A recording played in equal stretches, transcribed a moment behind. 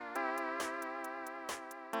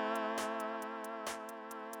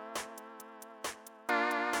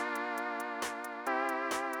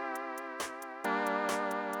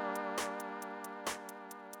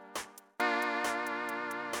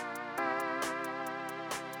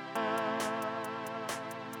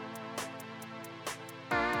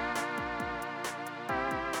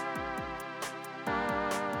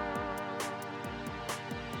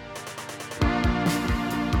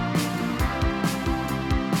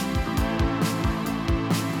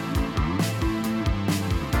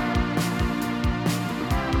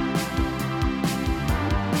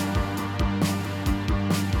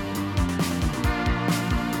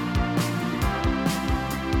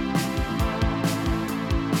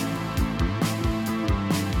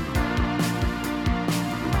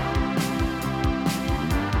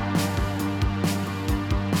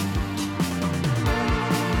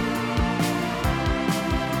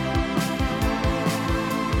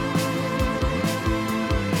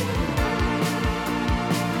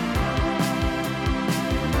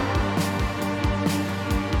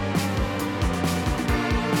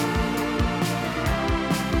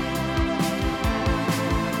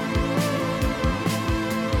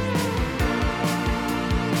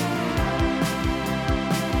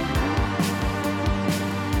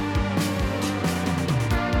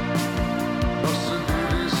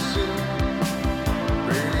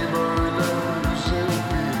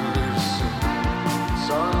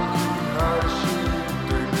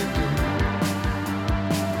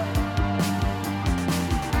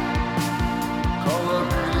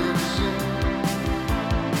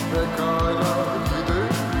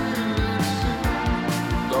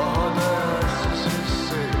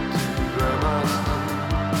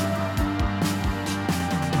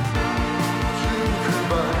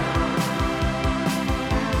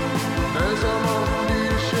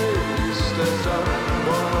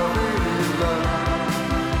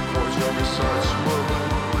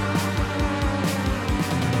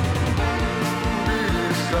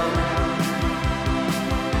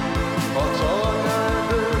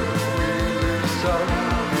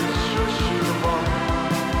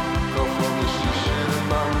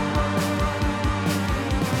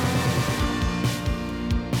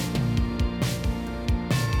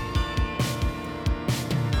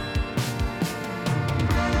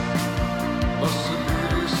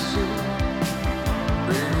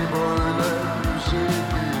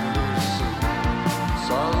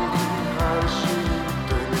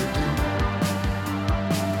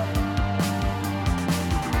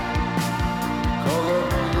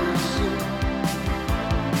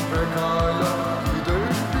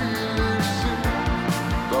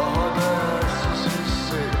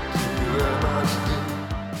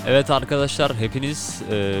Evet arkadaşlar, hepiniz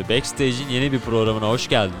BackStage'in yeni bir programına hoş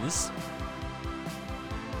geldiniz.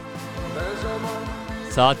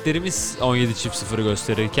 Saatlerimiz 17.00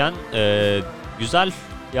 gösterirken güzel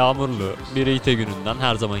yağmurlu bir İte gününden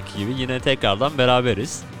her zamanki gibi yine tekrardan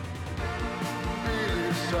beraberiz.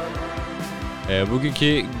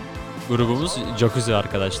 Bugünkü grubumuz Jakuzi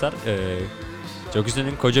arkadaşlar.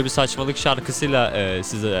 Jakuzi'nin Koca Bir Saçmalık şarkısıyla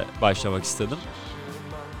size başlamak istedim.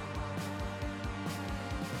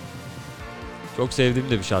 Çok sevdiğim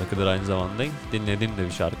de bir şarkıdır aynı zamanda, dinlediğim de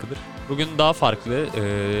bir şarkıdır. Bugün daha farklı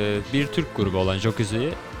bir Türk grubu olan Jakuzi'yi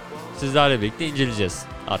sizlerle birlikte inceleyeceğiz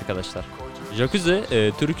arkadaşlar. Jakuzi,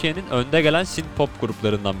 Türkiye'nin önde gelen synthpop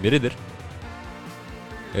gruplarından biridir.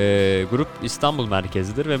 Grup İstanbul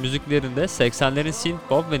merkezlidir ve müziklerinde 80'lerin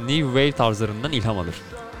synthpop ve new wave tarzlarından ilham alır.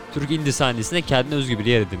 Türk indie sahnesinde kendine özgü bir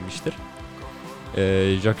yer edinmiştir.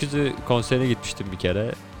 Jakuzi konserine gitmiştim bir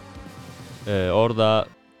kere.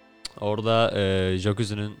 Orada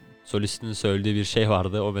Jakuzi'nin solistinin söylediği bir şey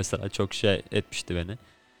vardı. O mesela çok şey etmişti beni.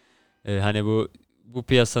 Hani bu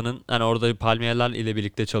piyasanın, hani orada palmiyeler ile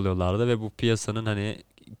birlikte çalıyorlardı ve bu piyasanın hani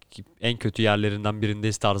en kötü yerlerinden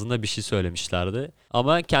birindeyiz tarzında bir şey söylemişlerdi.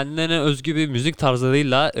 Ama kendilerine özgü bir müzik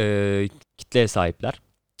tarzlarıyla kitleye sahipler.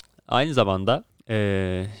 Aynı zamanda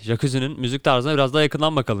Jakuzi'nin müzik tarzına biraz daha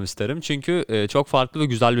yakından bakalım isterim. Çünkü çok farklı ve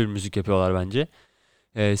güzel bir müzik yapıyorlar bence.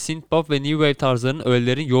 Synthpop ve new wave tarzlarının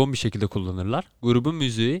öğelerini yoğun bir şekilde kullanırlar. Grubun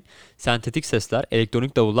müziği sentetik sesler,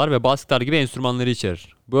 elektronik davullar ve bas gitar gibi enstrümanları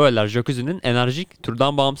içerir. Bu öğeler Jakuzi'nin enerjik,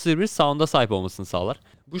 türden bağımsız bir sound'a sahip olmasını sağlar.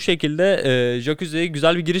 Bu şekilde Jakuzi'ye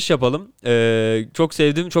güzel bir giriş yapalım. Çok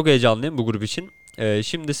sevdim, çok heyecanlıyım bu grup için.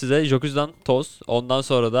 Şimdi size Jakuzi'den Toz, ondan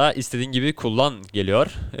sonra da istediğin gibi kullan geliyor.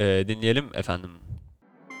 Dinleyelim efendim.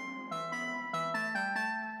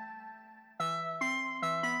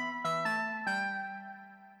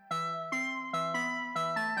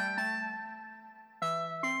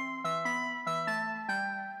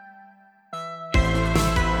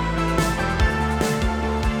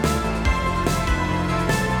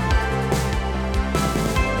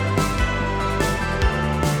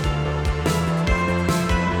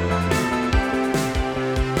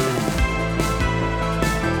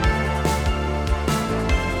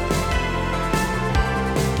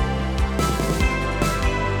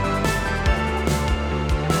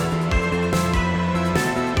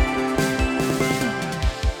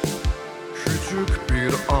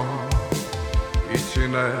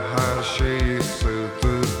 Her şeyi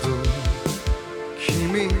sığdırdım.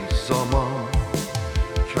 Kimi zaman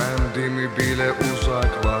kendimi bile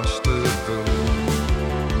uzaklaştırdım.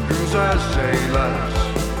 Güzel şeyler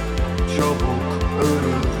çabuk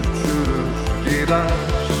ölür, çürür, gider.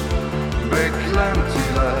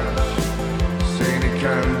 Beklentiler seni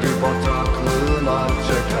kendi bataklığına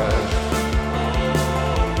çeker.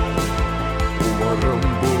 Umarım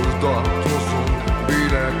burada tozun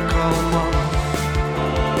bile kalmaz.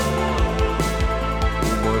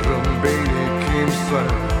 Umarım beni kimse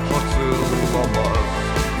hatırlamaz.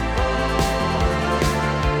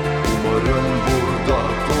 Umarım burada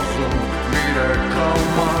tozum bile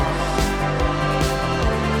kalmaz.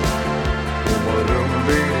 Umarım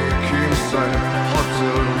beni kimse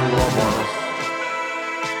hatırlamaz.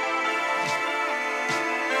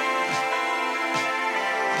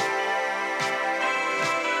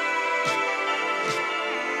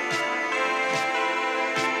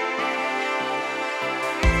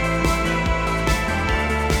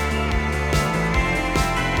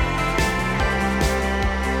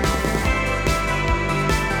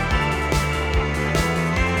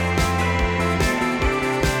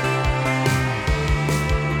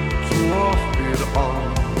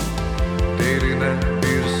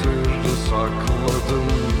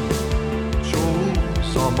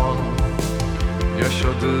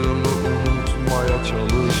 Yaşadığımı unutmaya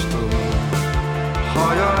çalıştım.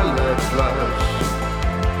 Hayaletler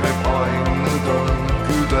hep aynı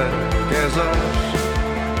döngüde gezer.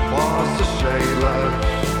 Bazı şeyler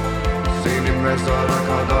seni mezara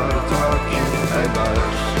kadar takip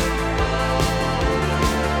eder.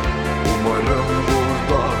 Umarım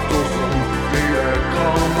burada tozun bile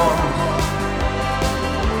kalmaz.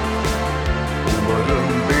 Umarım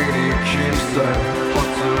beni kimse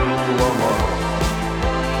hatırlamaz.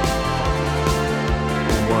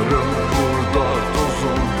 Umarım burada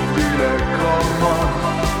tozum bile kalmaz.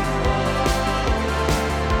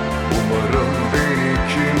 Umarım beni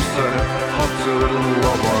kimse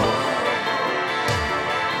hatırlamaz.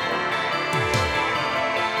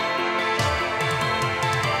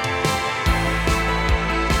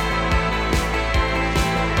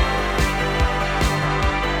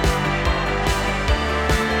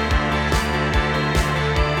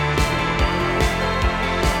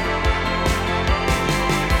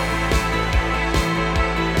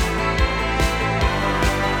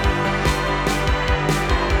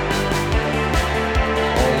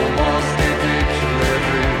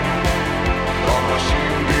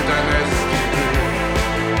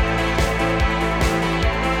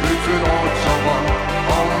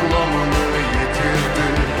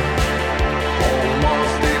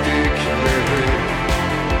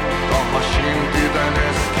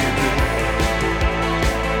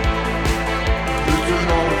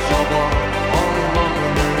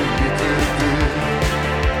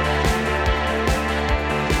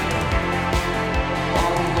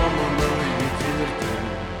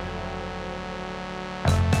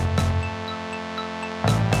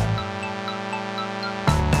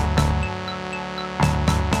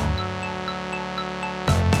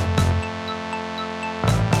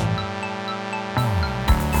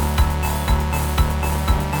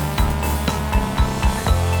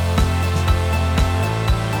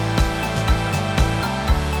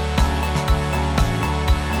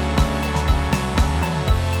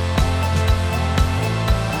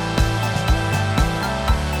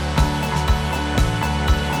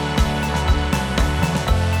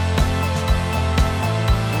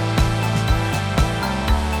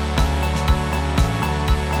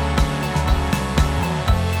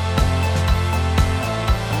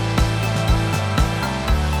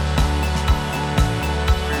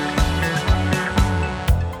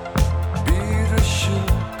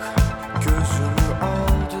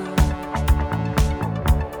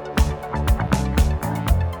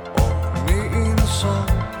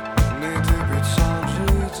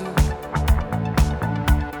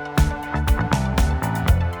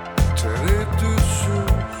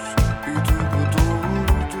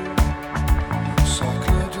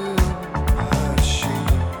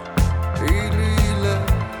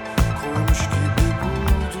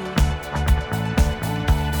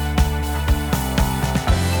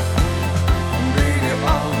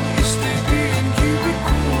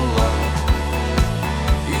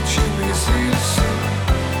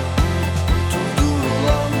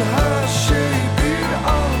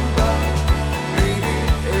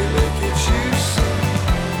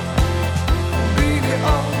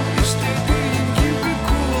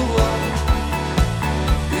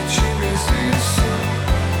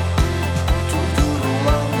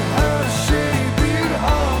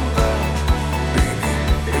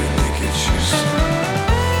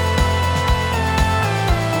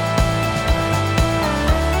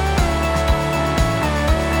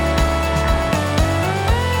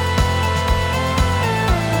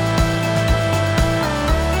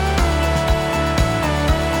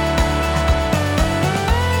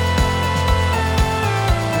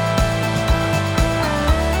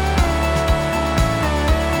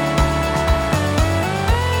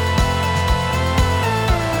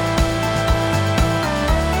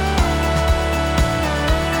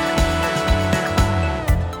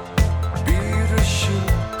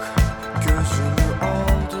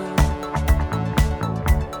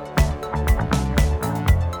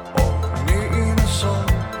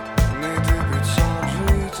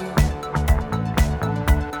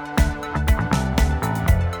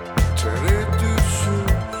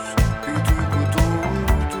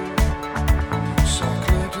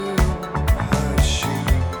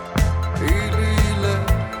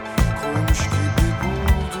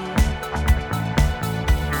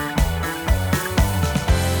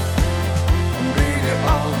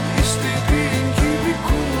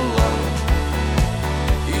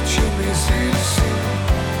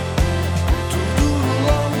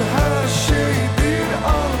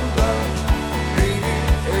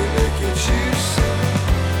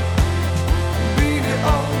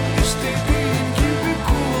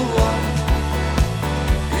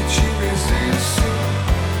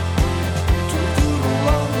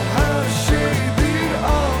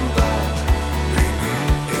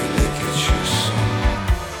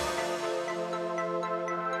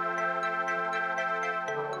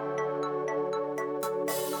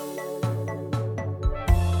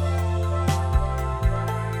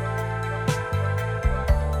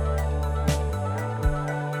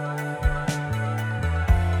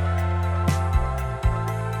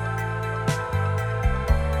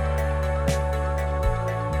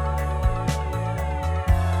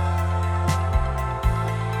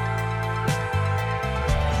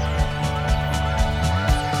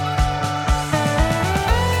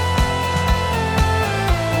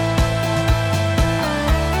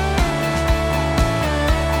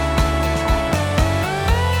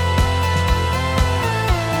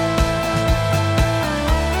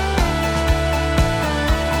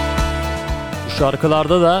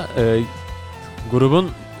 şarkılarda da grubun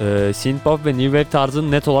synthpop ve new wave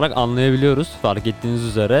tarzını net olarak anlayabiliyoruz. Fark ettiğiniz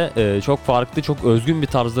üzere çok farklı, çok özgün bir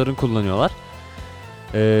tarzların kullanıyorlar.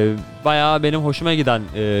 Bayağı benim hoşuma giden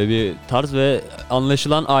bir tarz ve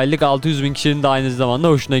anlaşılan aylık 600.000 kişinin de aynı zamanda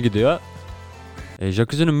hoşuna gidiyor.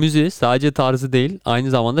 Jakuzi'nin müziği sadece tarzı değil, aynı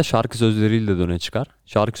zamanda şarkı sözleriyle de öne çıkar.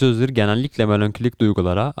 Şarkı sözleri genellikle melankolik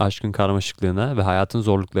duygulara, aşkın karmaşıklığına ve hayatın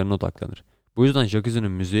zorluklarına odaklanır. Bu yüzden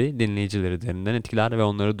Jakuzi'nin müziği dinleyicileri derinden etkiler ve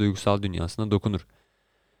onları duygusal dünyasına dokunur.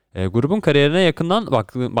 Grubun kariyerine yakından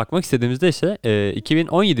bakmak istediğimizde ise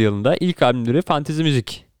 2017 yılında ilk albümleri fantezi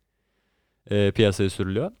müzik piyasaya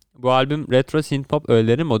sürülüyor. Bu albüm retro synthpop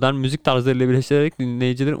öğeleri modern müzik tarzlarıyla birleştirerek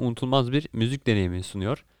dinleyicilere unutulmaz bir müzik deneyimi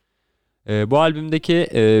sunuyor. Bu albümdeki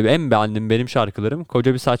en beğendiğim benim şarkılarım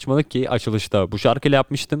Koca Bir Saçmalık ki açılışta bu şarkıyla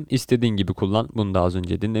yapmıştım. İstediğin gibi kullan. Bunu da az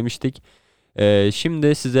önce dinlemiştik.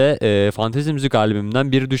 Şimdi size fantezi müzik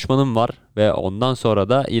albümünden Bir Düşmanım Var ve ondan sonra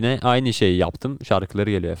da yine aynı şeyi yaptım. Şarkıları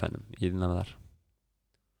geliyor efendim. İyi dinlemeler.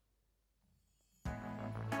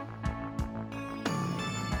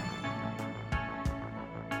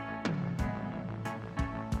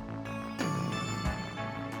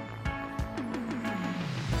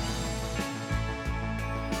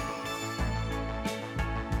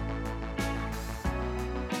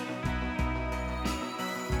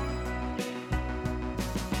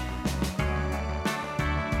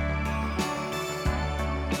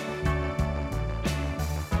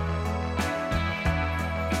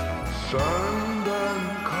 Senden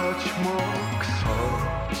kaçmak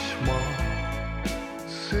saçma,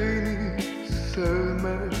 seni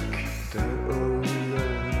sevmek de öyle.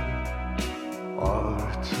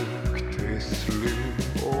 Artık teslim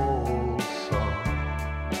olsan,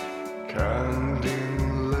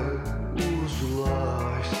 kendinle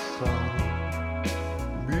uzlaşsan,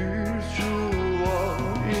 bir çuval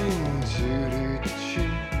incir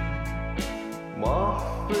için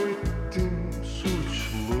mahvettim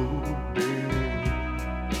suçlu beni.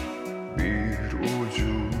 Bir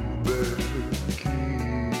ucube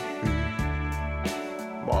gibi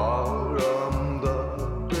mağaramda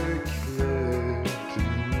bekledim.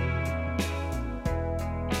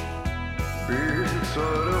 Bir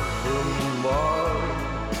tarafım var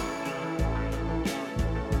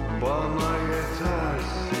bana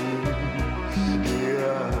yetersiz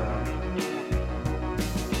diyen.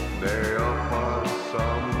 Ne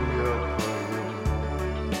yaparsam yapayım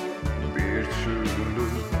bir türlü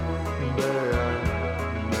beğenmeyen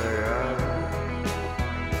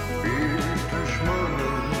bir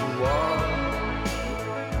düşmanım var.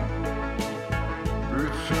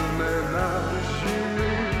 Bütün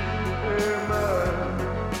enerjimi emen,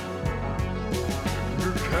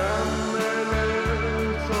 mükemmele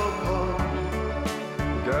tapan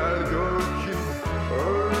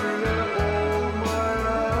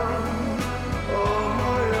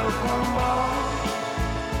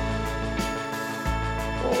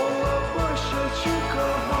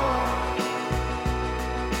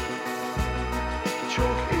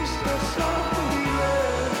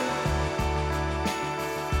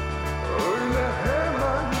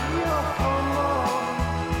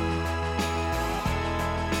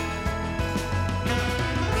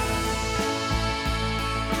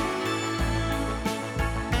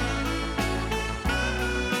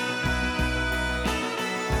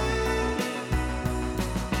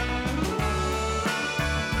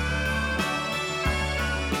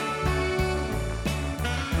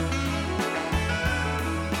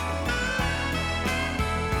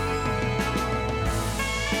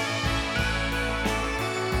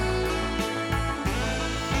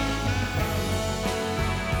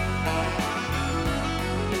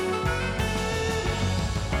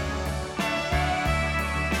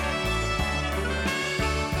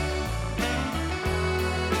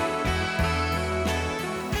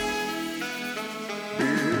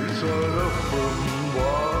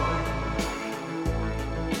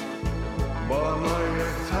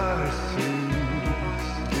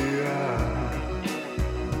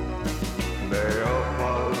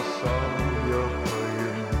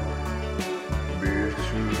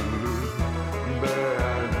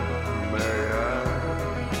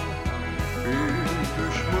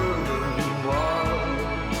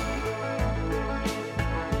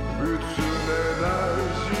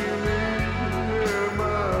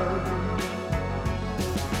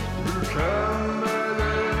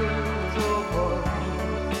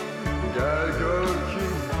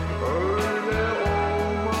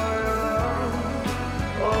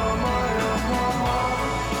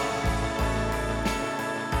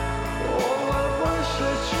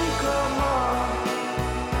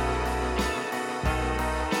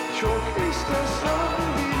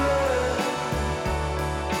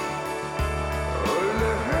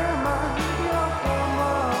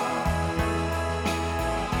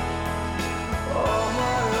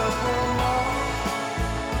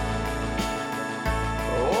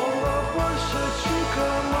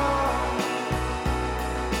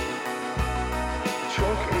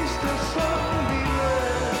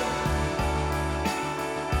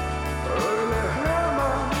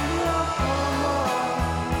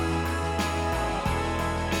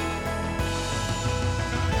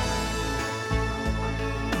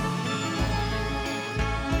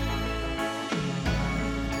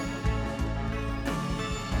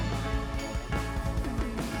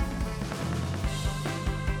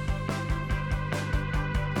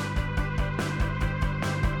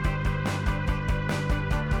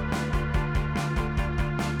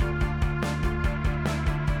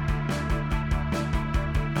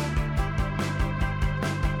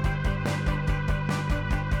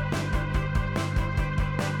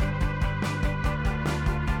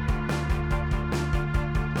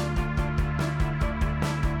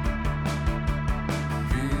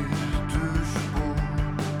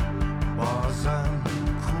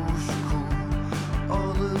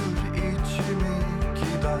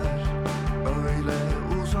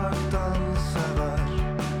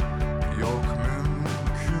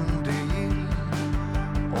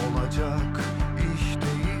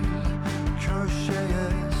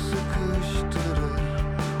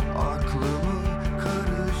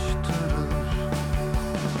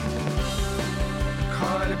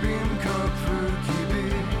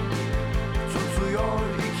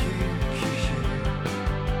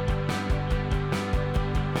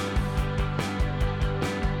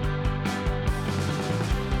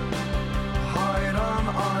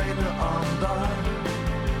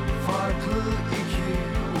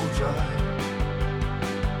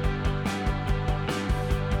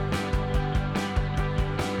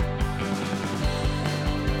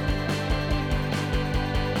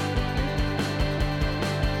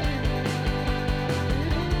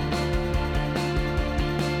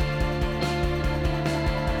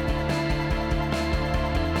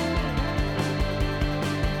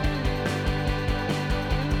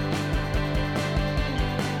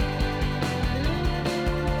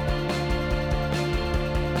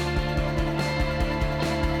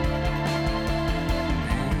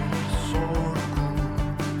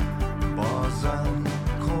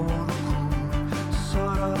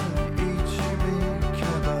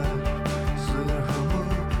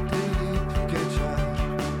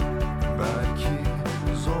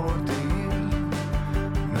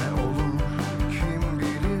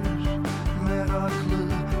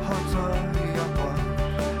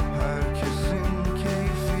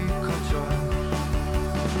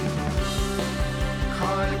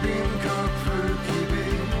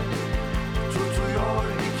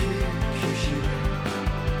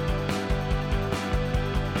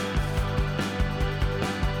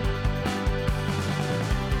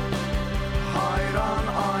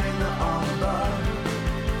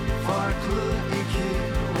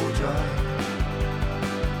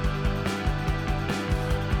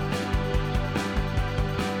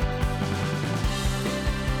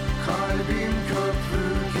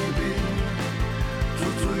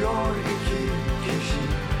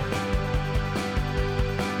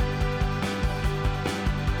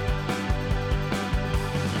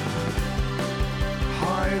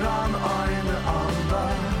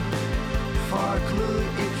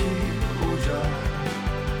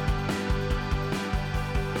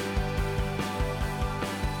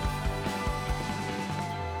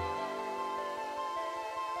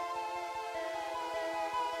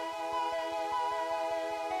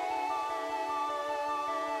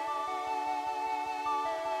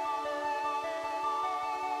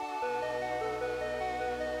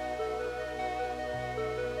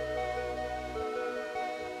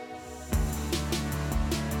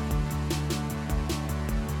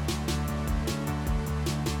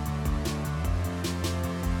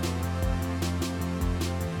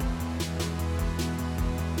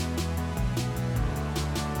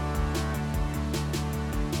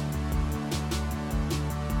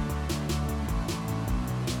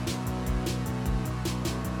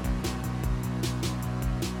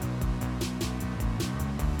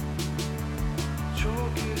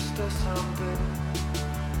çok istesem de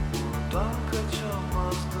buradan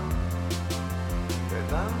kaçamazdım.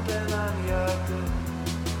 Beden denen yerde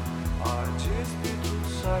aciz bir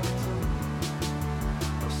tutsaktım.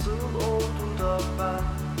 Nasıl oldu da ben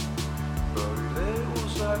böyle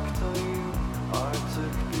uzaktayım?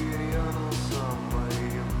 Artık bir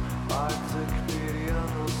yanılsamayım, artık bir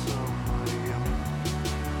yanılsamayım.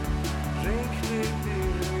 Renkli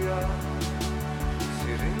bir rüya,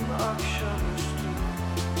 serin akşamüstü,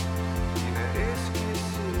 yine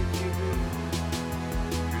eskisi gibi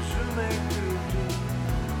yüzüme güldü.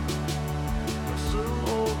 Nasıl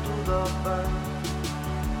oldu da ben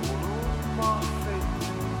onu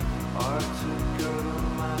mahvettim? Artık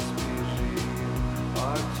görünmez biriyim,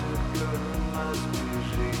 artık görünmez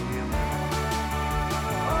biriyim.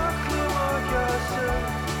 Aklıma gelse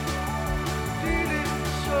dilim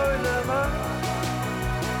söylemez,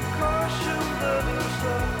 karşımda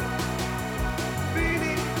dursa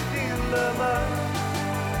beni dinlemez.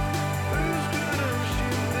 Üzgünüm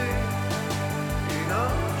şimdi,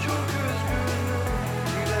 inan çok üzgünüm.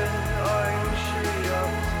 Yine aynı şey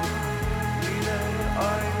yaptım, yine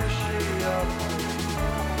aynı şey yaptım.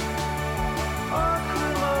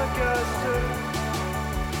 Aklıma gelse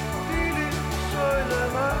dilim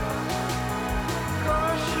söylemez,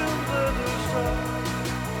 karşımda dursa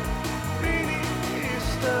beni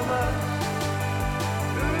istemez.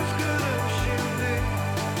 Üzgünüm şimdi,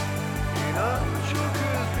 inan çok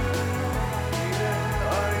üzgünüm. Yine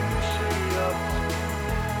aynı şey yaptım,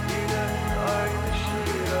 yine aynı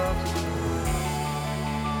şey yaptım.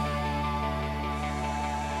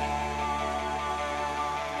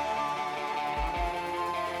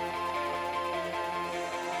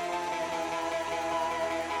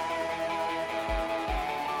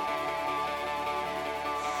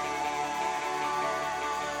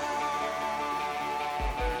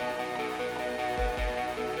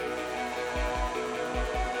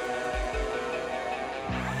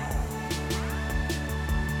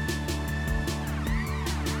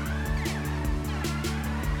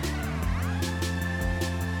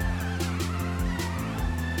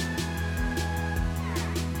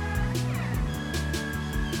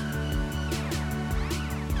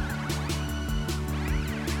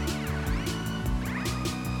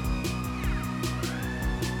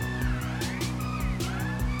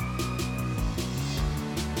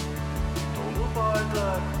 Dolu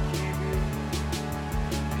bardak gibi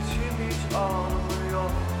içim hiç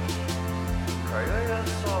ağlamıyor. Kayaya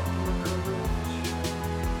saplı kılıç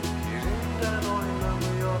yerinden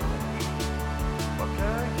oynamıyor. Bak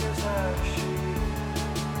herkes her şeyi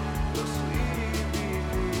nasıl iyi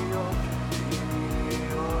biliyor. İyi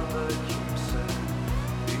biliyor da kimse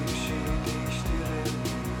bir şey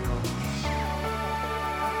değiştiremiyor.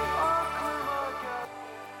 Aklıma gel,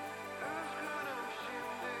 üzgünüm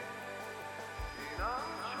şimdi, inan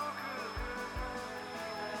çok üzgünüm.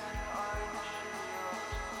 Aynı şey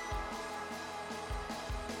yaptım.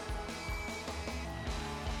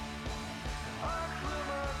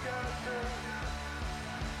 Aklıma gelse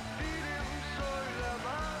dilim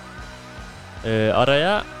söylemez.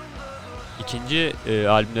 Araya ikinci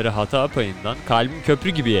albümleri Hata Payı'ndan Kalbim Köprü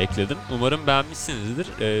gibi ekledim. Umarım beğenmişsinizdir.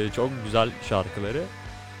 Çok güzel şarkıları.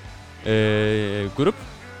 Grup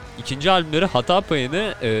ikinci albümleri Hata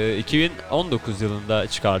Payı'nı 2019 yılında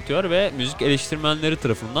çıkartıyor ve müzik eleştirmenleri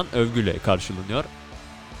tarafından övgüyle karşılanıyor.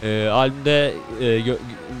 Albümde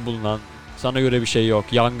bulunan Sana Göre Bir Şey Yok,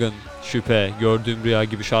 Yangın, Şüphe, Gördüğüm Rüya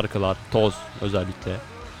gibi şarkılar, Toz özellikle.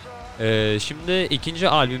 Şimdi ikinci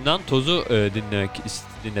albümden Toz'u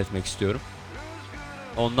dinletmek istiyorum.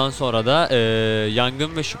 Ondan sonra da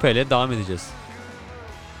Yangın ve Şüphe ile devam edeceğiz.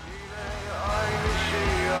 Aynı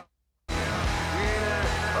şey yap, yine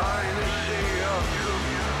aynı şey yaptım.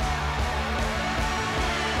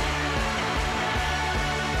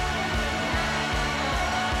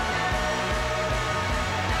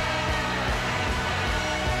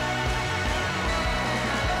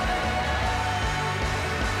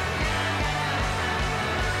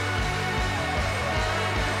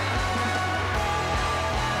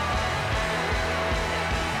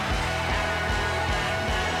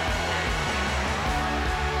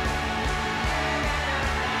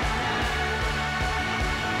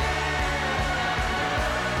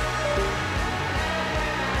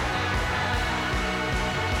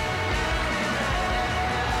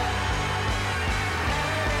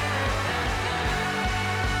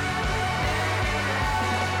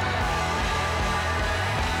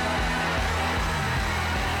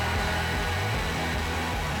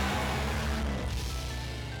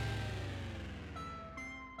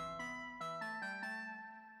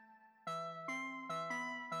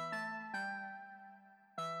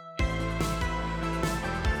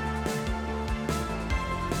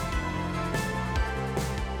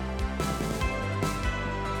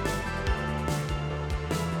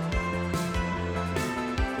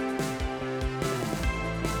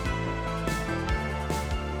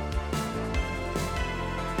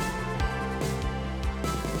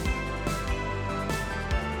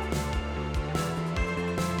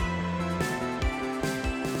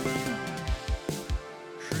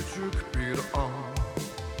 küçük bir an,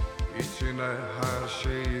 içine her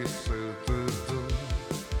şeyi sığdırdım.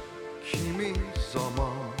 Kimi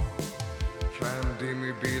zaman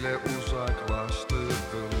kendimi bile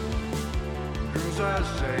uzaklaştırdım. Güzel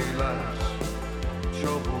şeyler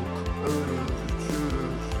çabuk ölür,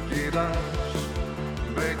 çürür, gider.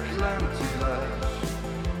 Beklentiler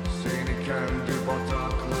seni kendi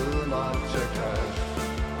bataklığına çeker.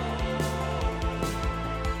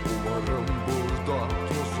 Umarım burada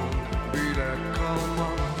tozun bile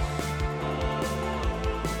kalmaz.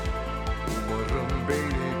 Umarım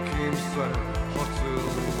beni kimse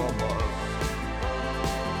hatırlamaz.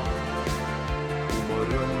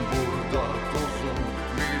 Umarım burada tozun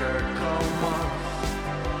bile kalmaz.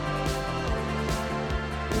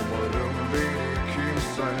 Umarım beni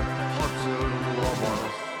kimse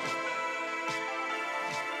hatırlamaz.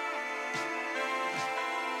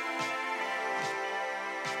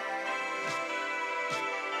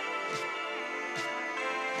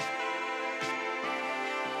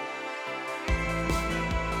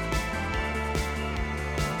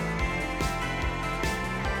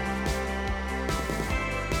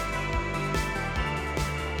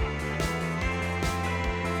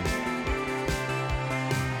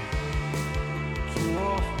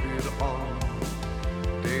 Tuhaf bir an,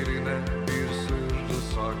 derine bir sırrı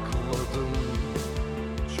sakladım.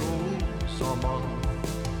 Çoğu zaman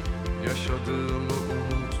yaşadığımı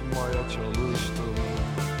unutmaya çalıştım.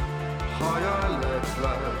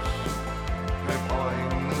 Hayaletler hep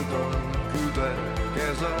aynı döngüde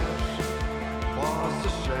gezer. Bazı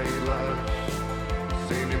şeyler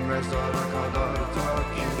seni mezara kadar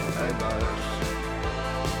takip eder.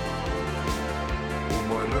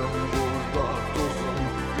 Umarım burada tozun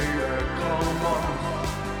bile kalmaz.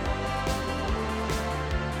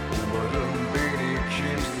 Umarım beni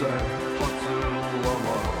kimse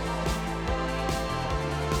hatırlamaz.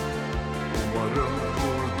 Umarım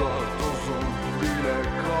burada tozun bile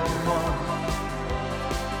kalmaz.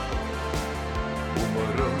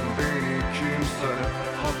 Umarım beni kimse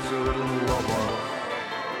hatırlamaz.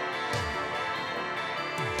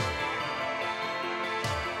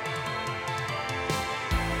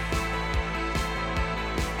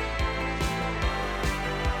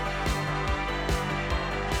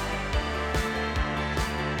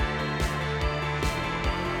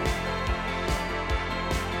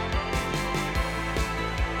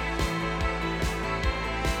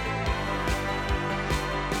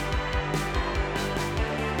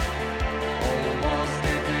 Olmaz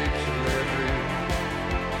dedikleri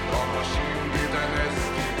daha şimdiden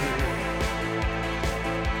eskidi.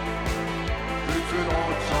 Bütün o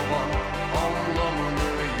çaba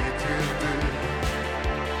anlamını yitirdi.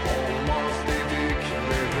 Olmaz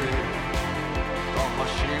dedikleri daha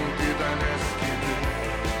şimdiden eskidi.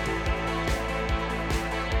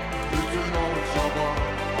 Bütün o çaba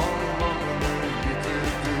anlamını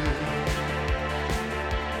yitirdi.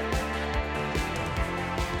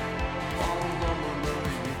 Anlamını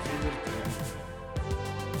yitirdi.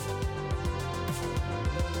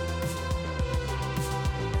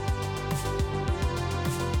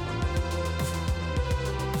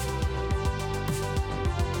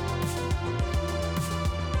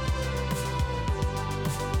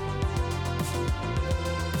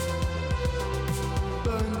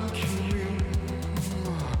 Ben kimim?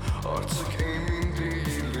 Artık emin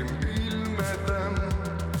değilim bilmeden.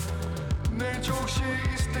 Ne çok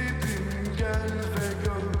şey istedim, gel ve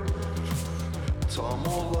gör.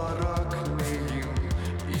 Tam olarak neyim?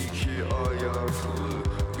 İki ayaklı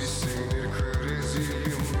bir sinir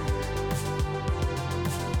kriziyim.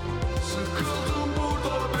 Sıkıldım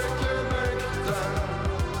burada beklemekten,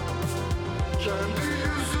 kendi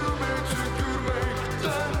yüzüme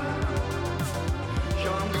tükürmekten.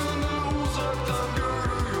 Yangını uzaktan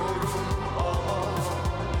görüyorum ama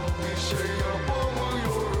bir şey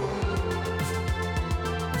yapamıyorum.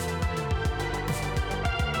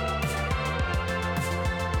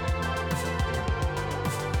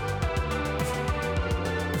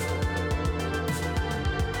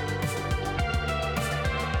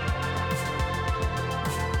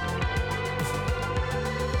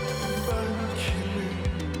 Ben kimim?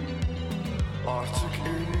 Artık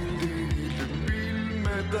emin değilim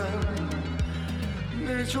bilmeden.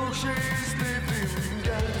 Ne çok şey istedim,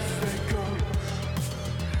 gel ve gör.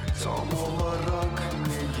 Tam olarak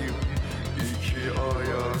neyim? İki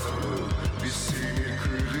ayaklı bir sinir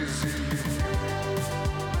kriziyim.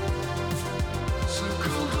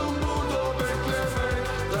 Sıkıldım burada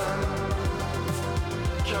beklemekten,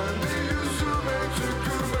 kendi yüzüme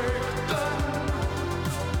tükürmekten.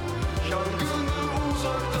 Yangını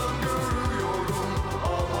uzaktan görüyorum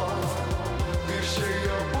ama bir şey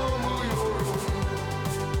yapamıyorum.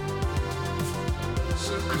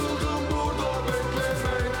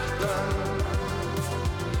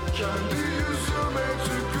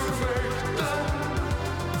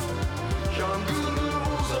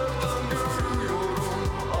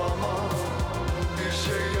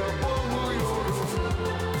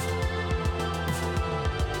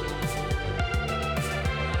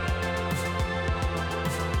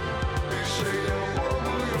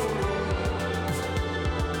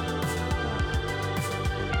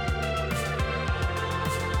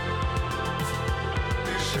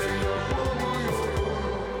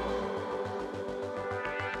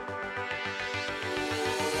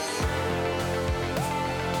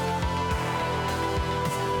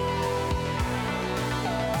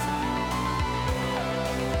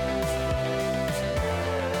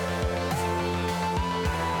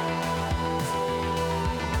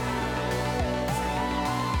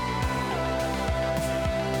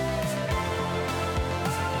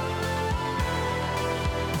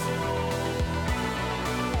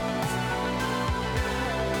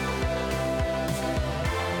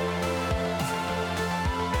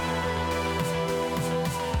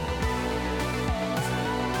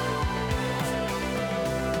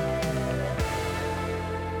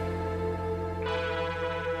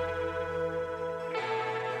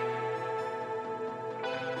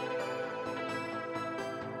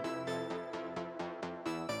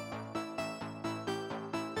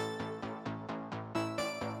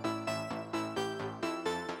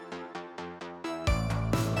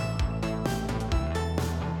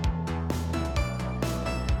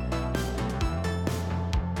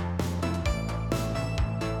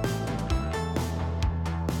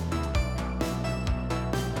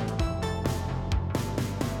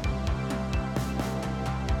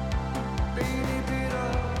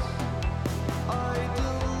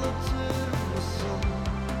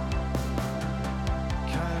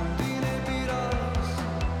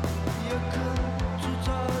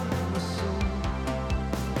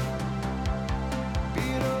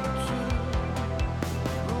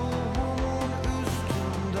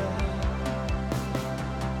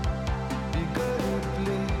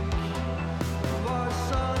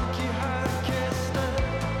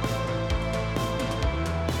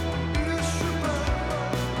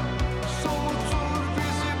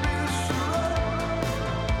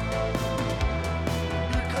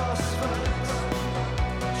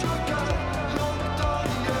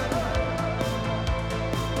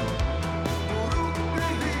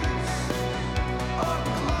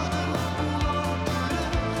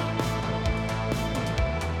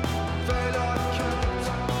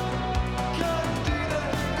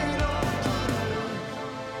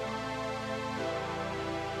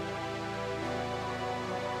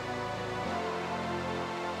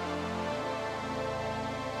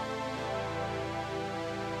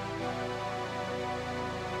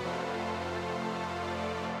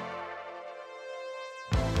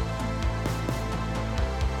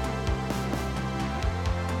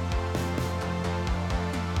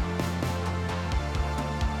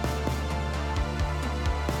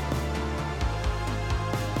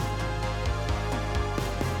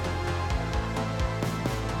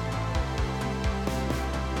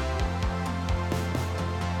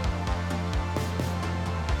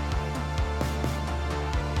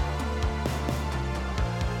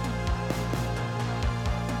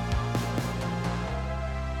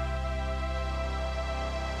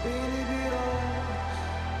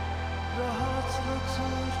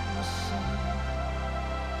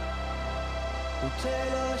 Bu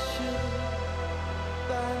telaşı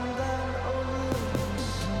benden alır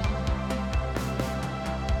mısın?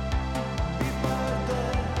 Bir perde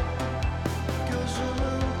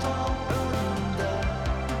gözümün tam önünde,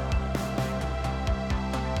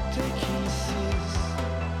 tekinsiz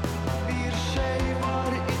bir şey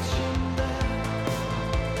var içimde.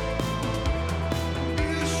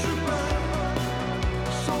 Bir şüphe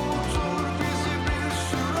soğutur bizi bir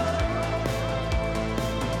süre,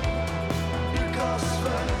 bir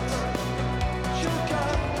kasvet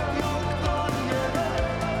çöker yoktan yere.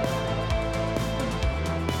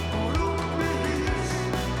 Buruk bir his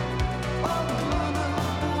aklını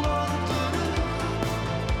bulandırır,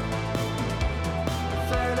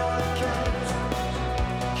 felaket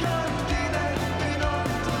kendine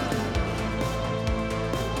inandırır.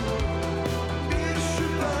 Bir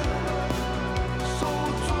şüphe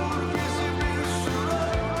soğutur bizi bir süre,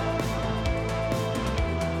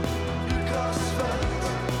 bir kasvet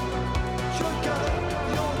çöker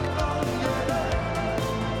yoktan yere.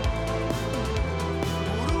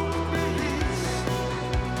 Buruk bir his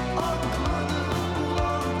aklını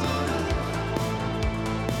bulandırır,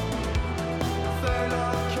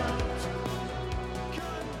 felaket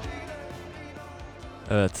kendine inandırır.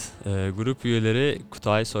 Evet, grup üyeleri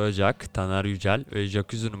Kutay Soyacak, Taner Yücel ve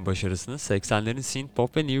Jakuzi'nin başarısını 80'lerin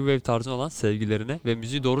synthpop ve new wave tarzına olan sevgilerine ve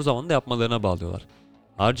müziği doğru zamanda yapmalarına bağlıyorlar.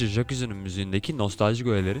 Ayrıca Jakuzi'nin müziğindeki nostaljik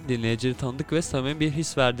öğelerin dinleyicileri tanıdık ve samimi bir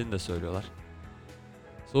his verdiğini de söylüyorlar.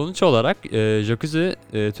 Sonuç olarak Jakuzi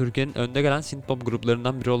Türkiye'nin önde gelen synthpop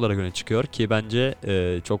gruplarından biri olarak öne çıkıyor ki bence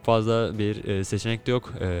çok fazla bir seçenek de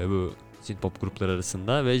yok bu synthpop gruplar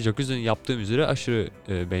arasında ve Jakuzi'nin yaptığı müziği aşırı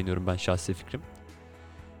beğeniyorum ben, şahsi fikrim.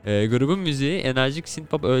 Grubun müziği enerjik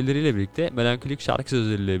synthpop öğeleriyle birlikte melankolik şarkı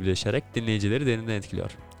sözleriyle birleşerek dinleyicileri derinden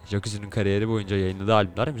etkiliyor. Jakuzi'nin kariyeri boyunca yayınladığı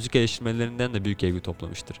albümler müzik eleştirmenlerinden de büyük ilgi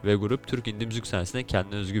toplamıştır ve grup Türk indie müzik sahnesinde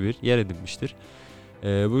kendine özgü bir yer edinmiştir.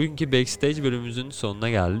 Bugünkü BackStage bölümümüzün sonuna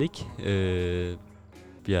geldik.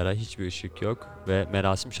 Bir ara hiçbir ışık yok ve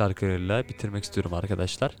merasim şarkılarıyla bitirmek istiyorum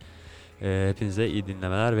arkadaşlar. Hepinize iyi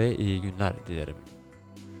dinlemeler ve iyi günler dilerim.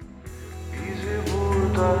 Bizi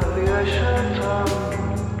burada yaşatan,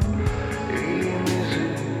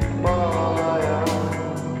 elimizi bağlayan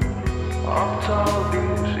aptal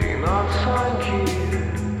bir inat sanki,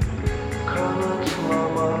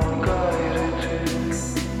 kanıtlama gayreti.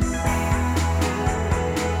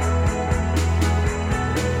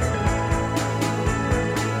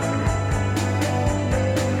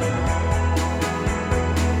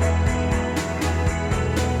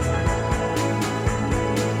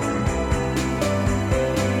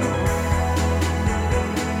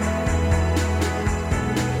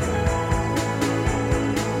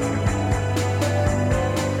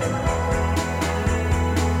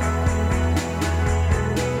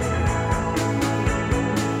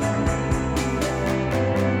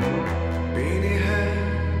 Beni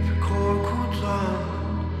hep korkutan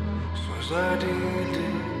sözler değildi,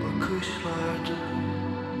 bakışlardı.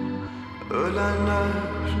 Ölenler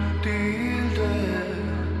değil de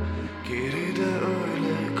geride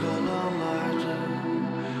öyle kalanlardı.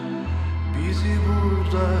 Bizi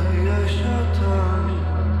burada yaşatan,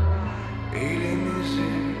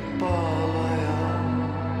 elimizi bağlayan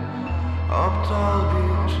aptal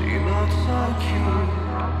bir inat sanki,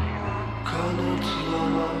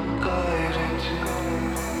 kanıtlama gayreti.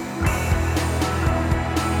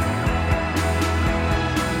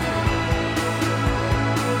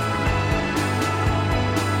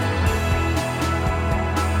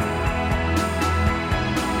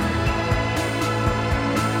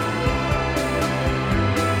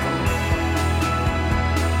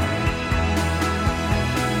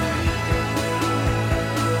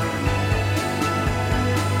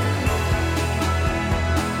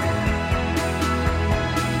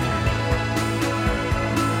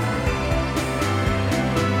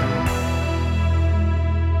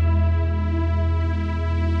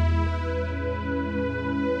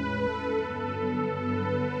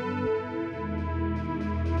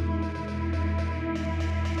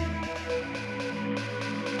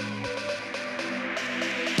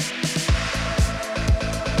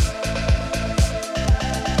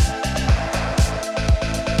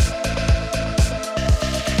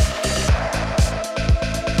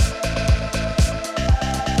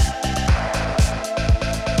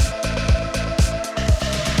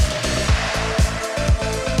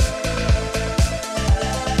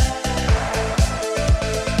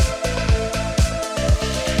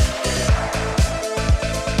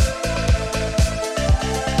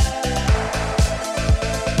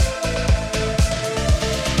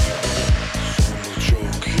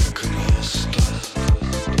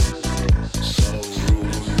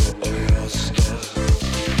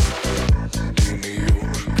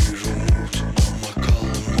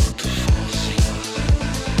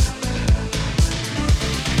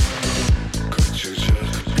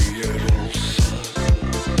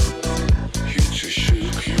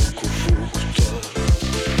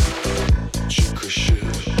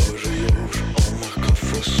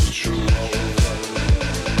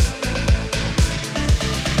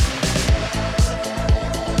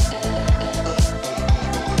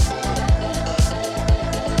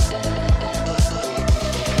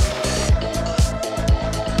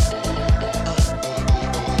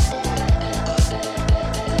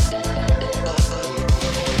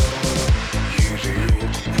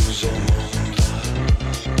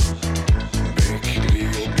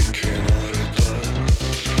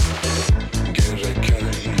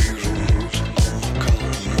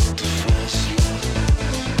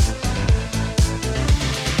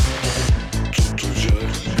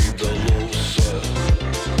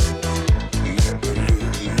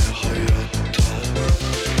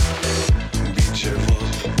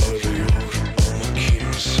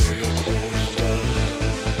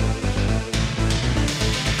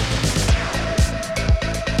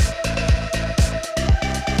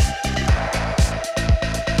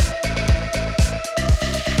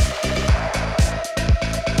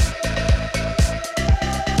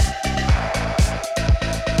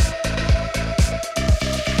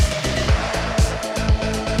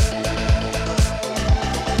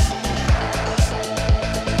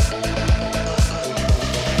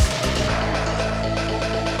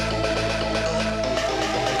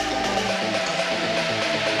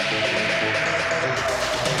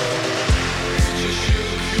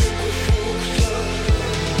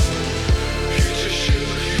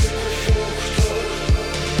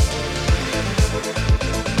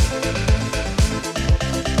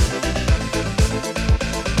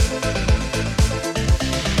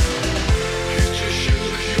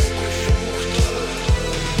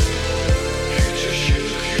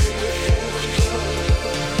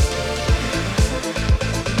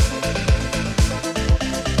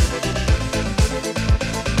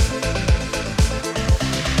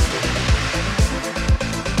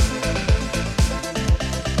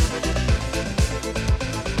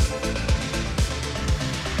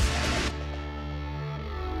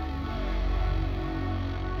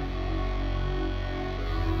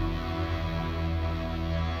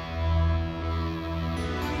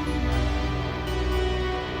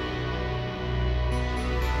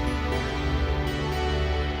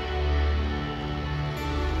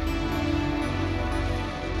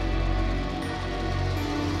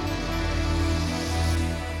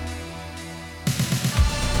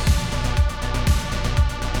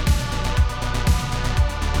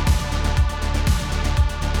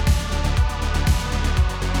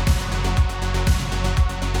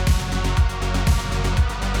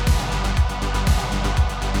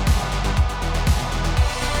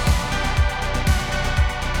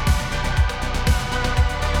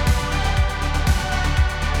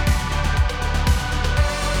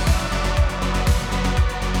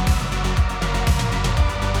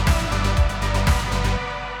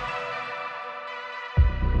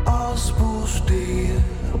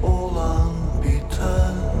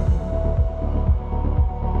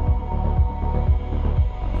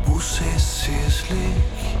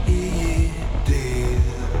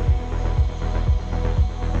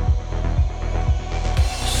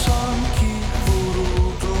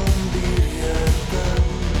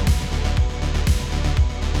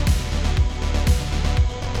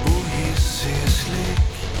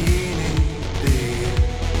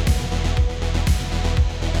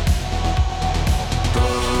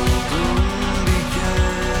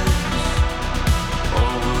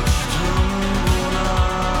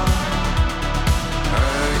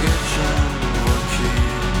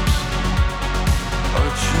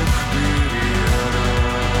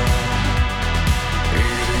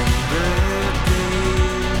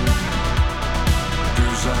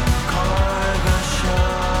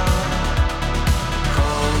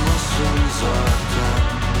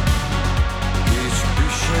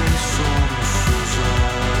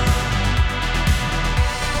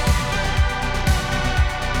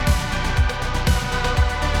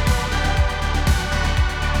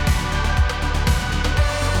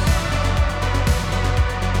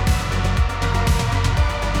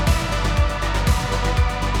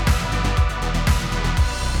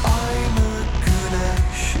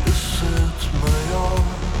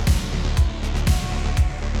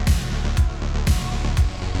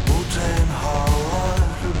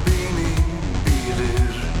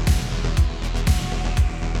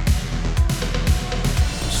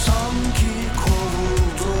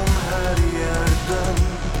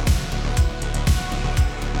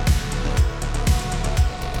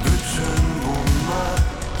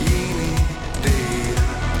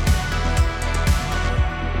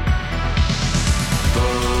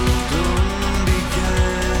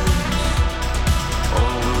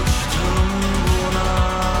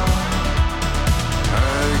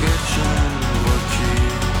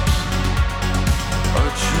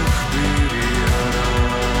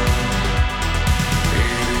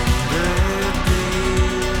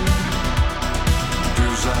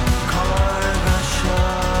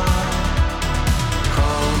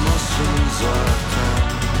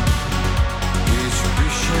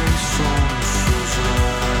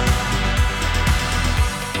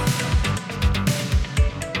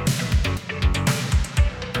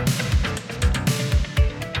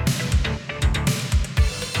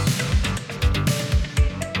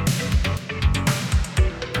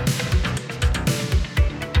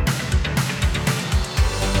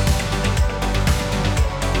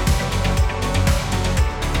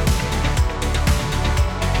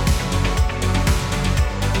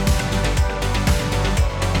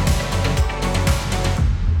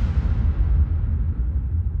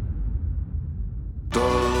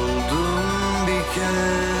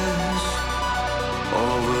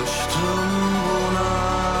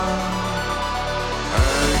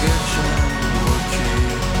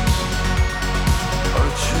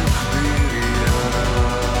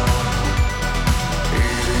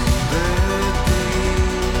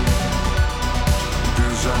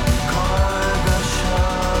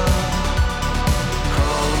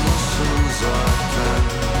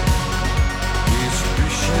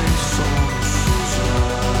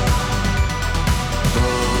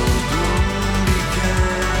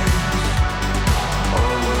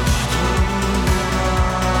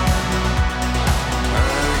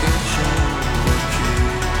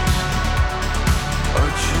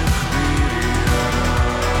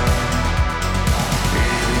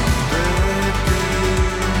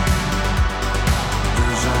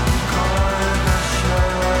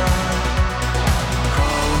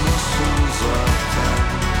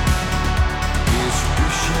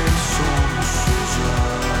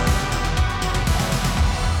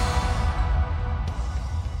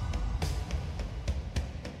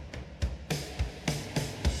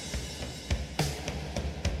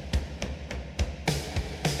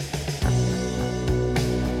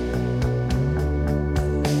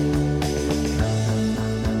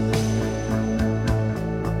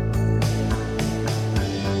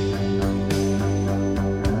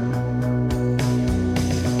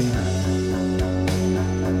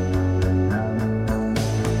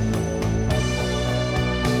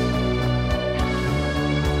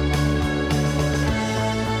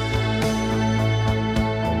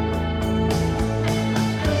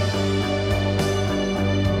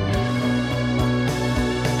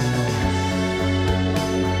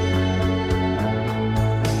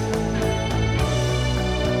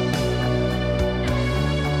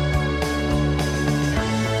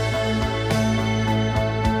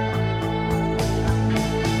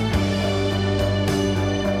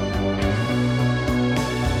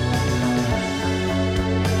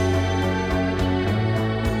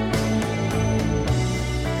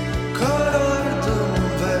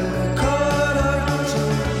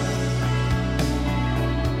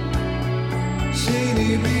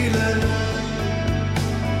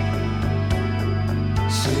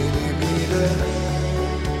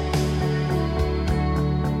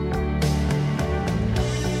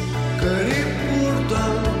 Garip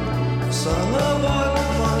buradan sana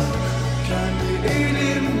bakmak, kendi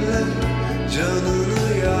elimle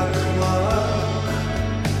canını yakmak.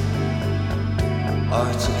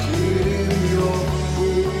 Artık yerim yok bu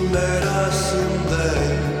merasimde.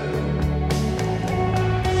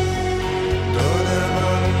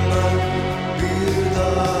 Dönemem ben bir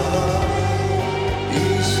daha,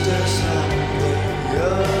 istesem de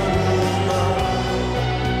yanına.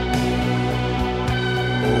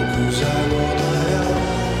 O güzel odaya,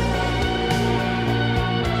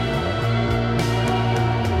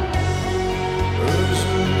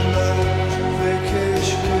 özürler ve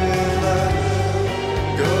keşkeler,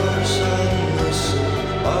 görsen nasıl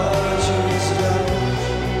acizler.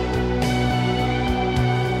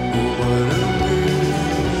 Umarım bir gün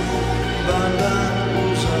benden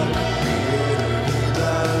uzak bir yere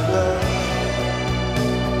giderler.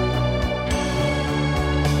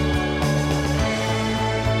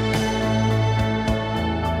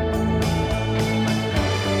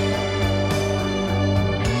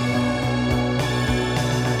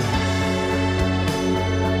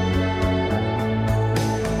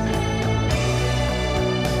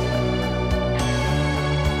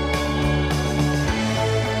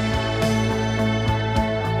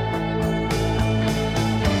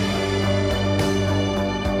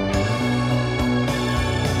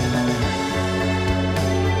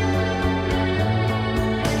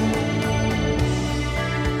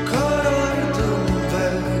 Karardım ve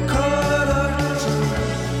kararttım,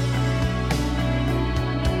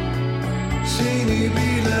 seni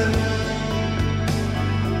bile,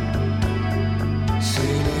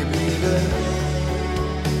 seni bile.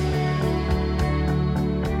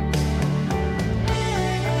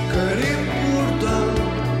 Garip buradan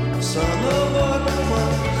sana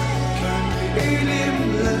bakmak, kendi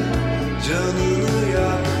elimle canını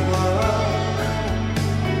yakmak.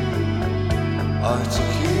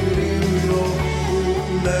 Artık yerim yok bu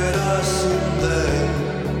merasimde.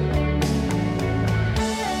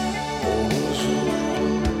 O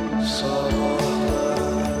huzurlu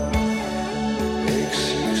sabahlara,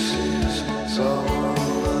 eksiksiz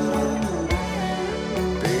zamanlara,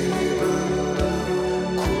 beni benden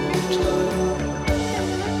kurtaran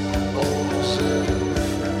o zarif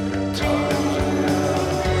Tanrı'ya.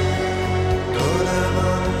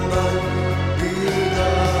 Dönemem ben bir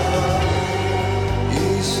daha,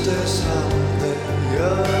 istesem de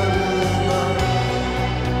yanına.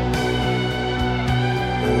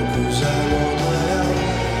 O güzel